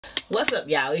What's up,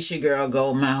 y'all? It's your girl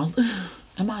Goldmouth.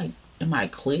 Am I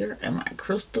clear? Am I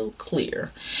crystal clear?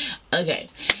 Okay.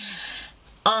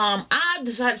 I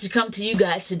decided to come to you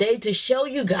guys today to show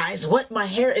you guys what my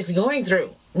hair is going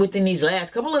through within these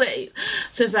last couple of days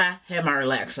since I had my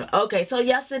relaxer. Okay, so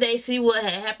yesterday, see what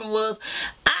had happened was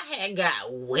I had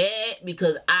got wet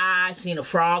because I seen a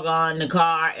frog on the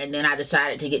car, and then I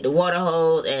decided to get the water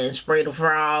hose and spray the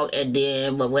frog, and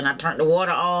then but when I turned the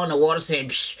water on, the water said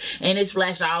psh, and it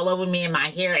splashed all over me and my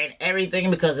hair and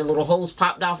everything because the little hose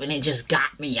popped off and it just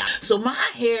got me out. So my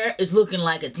hair is looking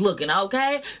like it's looking,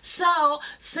 okay? So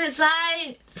since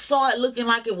I saw it looking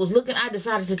like it was looking, I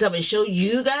decided to come and show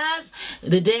you guys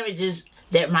the damages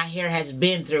that my hair has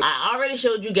been through. I already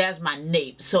showed you guys my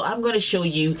nape, so I'm going to show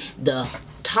you the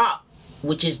top,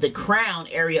 which is the crown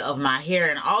area of my hair,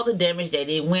 and all the damage that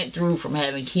it went through from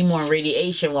having chemo and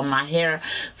radiation when my hair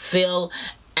fell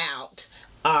out,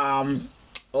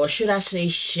 or should I say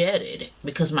shedded,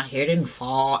 because my hair didn't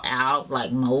fall out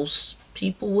like most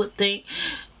people would think.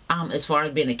 As far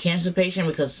as being a cancer patient,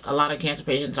 because a lot of cancer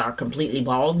patients are completely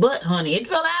bald, but honey, it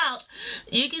fell out.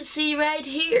 You can see right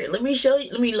here. Let me show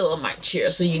you. Let me lower my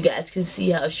chair so you guys can see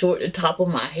how short the top of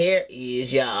my hair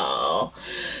is, y'all.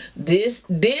 This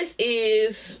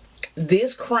is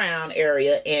this crown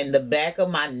area, and the back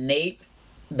of my nape.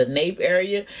 The nape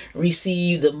area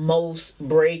received the most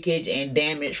breakage and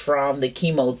damage from the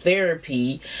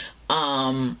chemotherapy.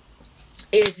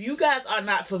 If you guys are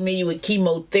not familiar with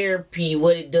chemotherapy,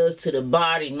 what it does to the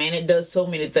body, man, it does so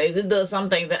many things. It does some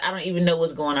things that I don't even know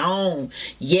what's going on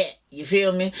yet. You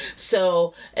feel me?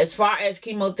 So as far as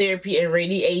chemotherapy and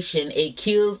radiation, it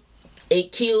kills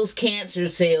cancer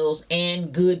cells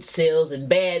and good cells and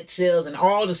bad cells and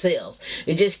all the cells.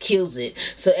 It just kills it.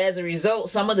 So as a result,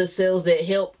 some of the cells that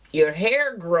help your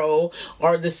hair grow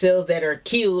are the cells that are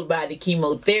killed by the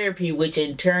chemotherapy, which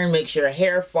in turn makes your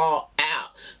hair fall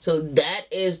out. So that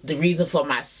is the reason for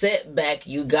my setback,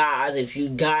 you guys. If you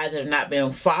guys have not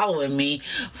been following me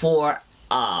for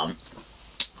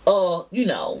you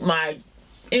know,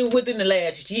 within the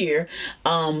last year,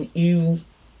 you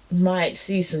might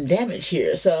see some damage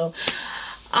here. So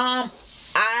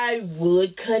I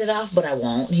would cut it off, but I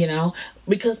won't, you know,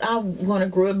 because I'm going to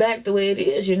grow it back the way it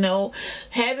is, you know.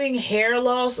 Having hair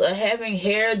loss or having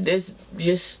hair that's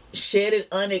just shedded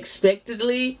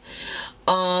unexpectedly,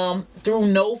 through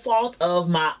no fault of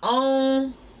my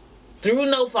own,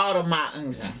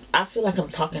 I feel like I'm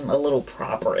talking a little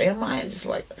proper. Am I? Just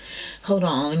like, hold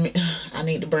on, I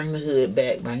need to bring the hood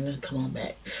back. Come on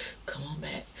back.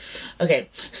 Okay,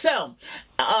 so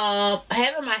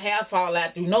having my hair fall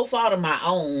out through no fault of my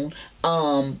own,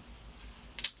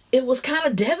 it was kind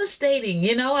of devastating,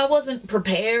 you know. I wasn't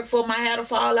prepared for my hair to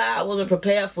fall out. I wasn't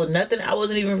prepared for nothing. I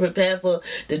wasn't even prepared for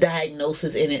the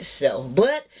diagnosis in itself.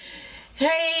 But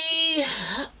hey,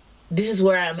 this is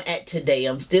where I'm at today.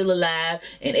 I'm still alive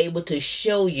and able to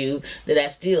show you that I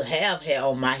still have hair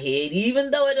on my head.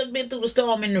 Even though it has been through the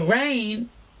storm and the rain,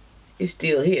 it's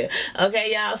still here.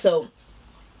 Okay, y'all, so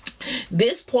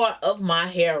this part of my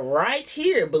hair right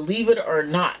here, believe it or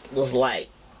not, was like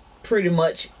pretty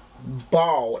much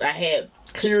bald. I had,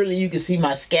 clearly you can see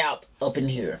my scalp up in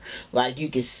here. Like you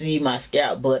can see my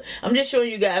scalp, but I'm just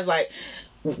showing you guys like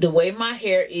the way my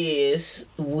hair is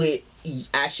with,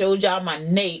 I showed y'all my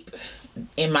nape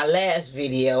in my last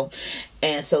video,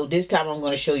 and so this time I'm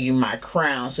going to show you my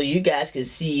crown so you guys can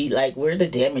see like where the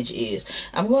damage is.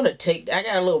 I'm going to take, I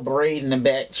got a little braid in the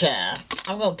back, child.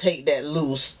 I'm going to take that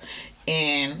loose,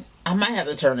 and I might have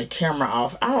to turn the camera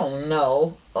off. I don't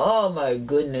know. Oh my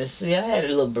goodness. See, I had a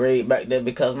little braid back there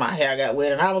because my hair got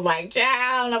wet, and I was like, child,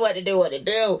 I don't know what to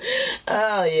do.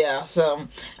 Oh yeah, so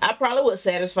I probably would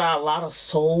satisfy a lot of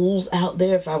souls out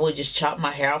there if I would just chop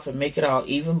my hair off and make it all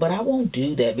even, but I won't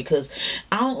do that because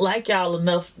I don't like y'all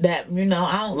enough that, you know,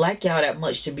 I don't like y'all that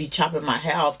much to be chopping my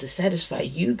hair off to satisfy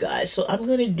you guys. So I'm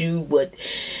gonna do what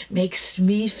makes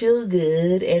me feel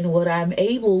good, and what I'm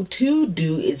able to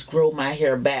do is grow my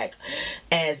hair back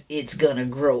as it's gonna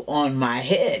grow on my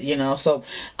head, you know. So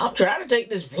I'm trying to take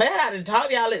this plant out and talk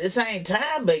to y'all at the same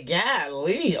time, but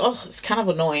golly, oh, it's kind of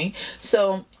annoying.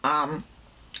 So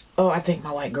oh, I think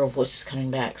my white girl voice is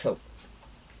coming back, so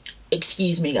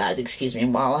excuse me guys, excuse me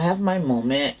while I have my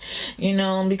moment, you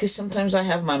know, because sometimes I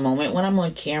have my moment when I'm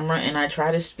on camera and I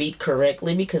try to speak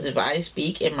correctly, because if I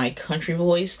speak in my country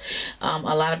voice, a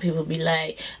lot of people be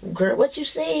like, girl, what you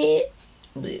said?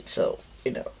 But so,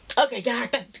 you know, okay,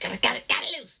 got it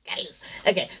loose.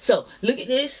 Okay, so look at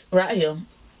this right here,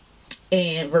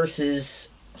 and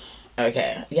versus,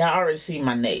 okay, y'all already see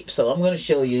my nape, so I'm going to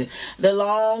show you the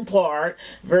long part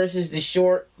versus the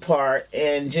short part,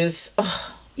 and just,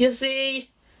 you see,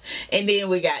 And then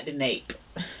we got the nape.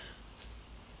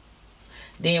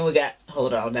 Then we got,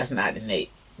 hold on, that's not the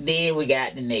nape. Then we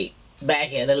got the nape. Back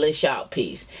here, the little short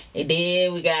piece. And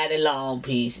then we got the long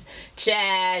piece.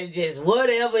 Child, just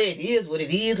whatever it is, what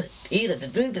it is.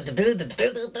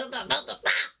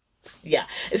 Yeah,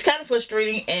 it's kind of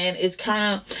frustrating, and it's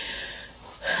kind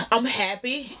of, I'm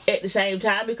happy at the same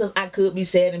time, because I could be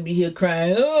sad and be here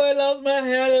crying, oh, I lost my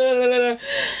hair,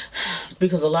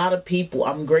 because a lot of people,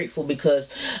 I'm grateful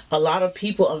because a lot of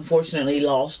people unfortunately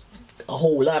lost a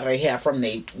whole lot of their hair from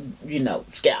their, you know,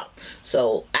 scalp.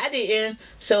 So I didn't.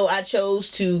 So I chose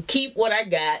to keep what I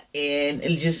got and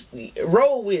just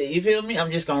roll with it. You feel me?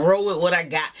 I'm just gonna roll with what I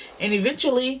got, and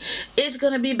eventually it's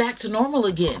gonna be back to normal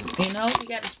again. You know, you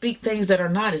got to speak things that are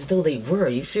not as though they were.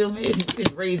 You feel me? You've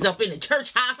been raised up in the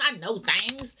church house, I know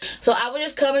things. So I was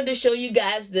just coming to show you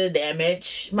guys the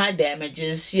damage, my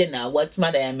damages. You know, what's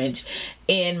my damage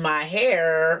in my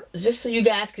hair, just so you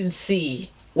guys can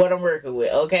see what I'm working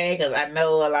with, okay? Because I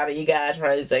know a lot of you guys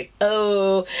probably like,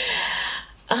 oh,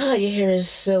 your hair is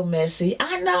so messy.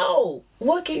 I know.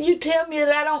 What can you tell me that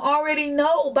I don't already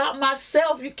know about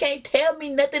myself? You can't tell me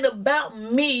nothing about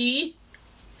me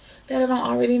that I don't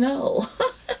already know.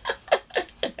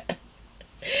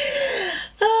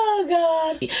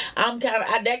 Oh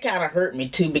God, that kind of hurt me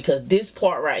too, because this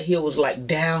part right here was like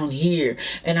down here,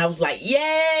 and I was like, yay,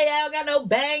 I don't got no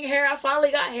bang hair. I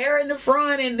finally got hair in the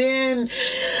front. And then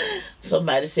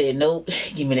somebody said, nope,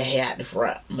 give me the hair out the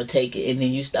front, I'm gonna take it. And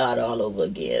then you start all over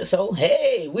again. So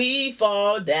hey, we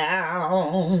fall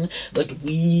down, but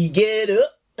we get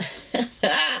up.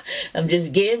 I'm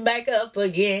just getting back up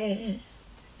again.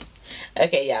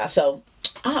 Okay, y'all, so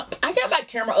I got my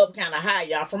camera up kind of high,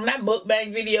 y'all, from that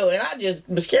mukbang video, and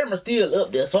this camera's still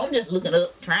up there, so I'm just looking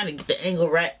up, trying to get the angle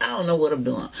right. I don't know what I'm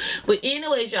doing. But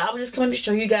anyways, y'all, I was just coming to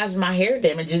show you guys my hair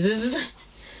damages.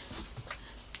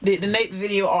 Did the nape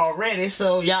video already,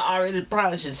 so y'all already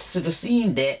probably should have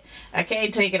seen that. I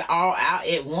can't take it all out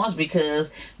at once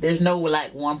because there's no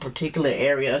like one particular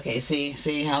area. Okay,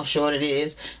 see how short it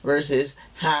is versus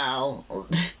how,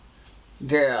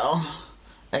 girl,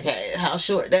 okay, how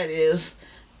short that is.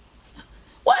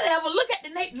 Whatever, look at the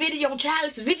nape video, child.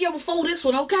 It's the video before this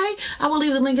one, okay? I will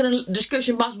leave the link in the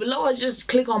description box below, or just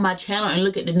click on my channel and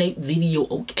look at the nape video,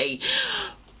 okay?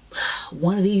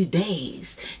 One of these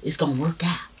days, it's gonna work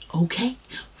out, okay?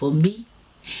 For me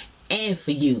and for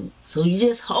you. So you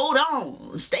just hold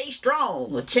on, stay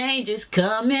strong. The change is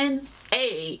coming,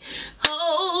 hey,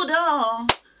 hold on.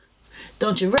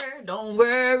 Don't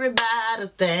worry about a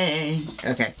thing.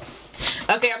 Okay,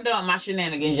 I'm done with my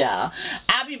shenanigans, y'all.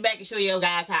 I'll be back and show you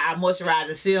guys how I moisturize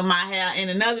and seal my hair in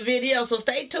another video. So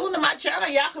stay tuned to my channel,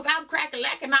 y'all, because I'm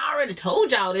crack-a-lacking. I already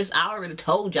told y'all this.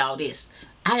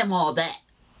 I am all that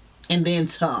and then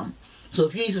some. So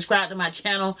if you ain't subscribed to my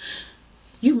channel,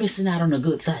 you missing out on a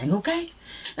good thing, okay?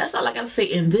 That's all I got to say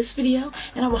in this video,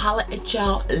 and I will holler at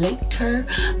y'all later.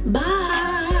 Bye.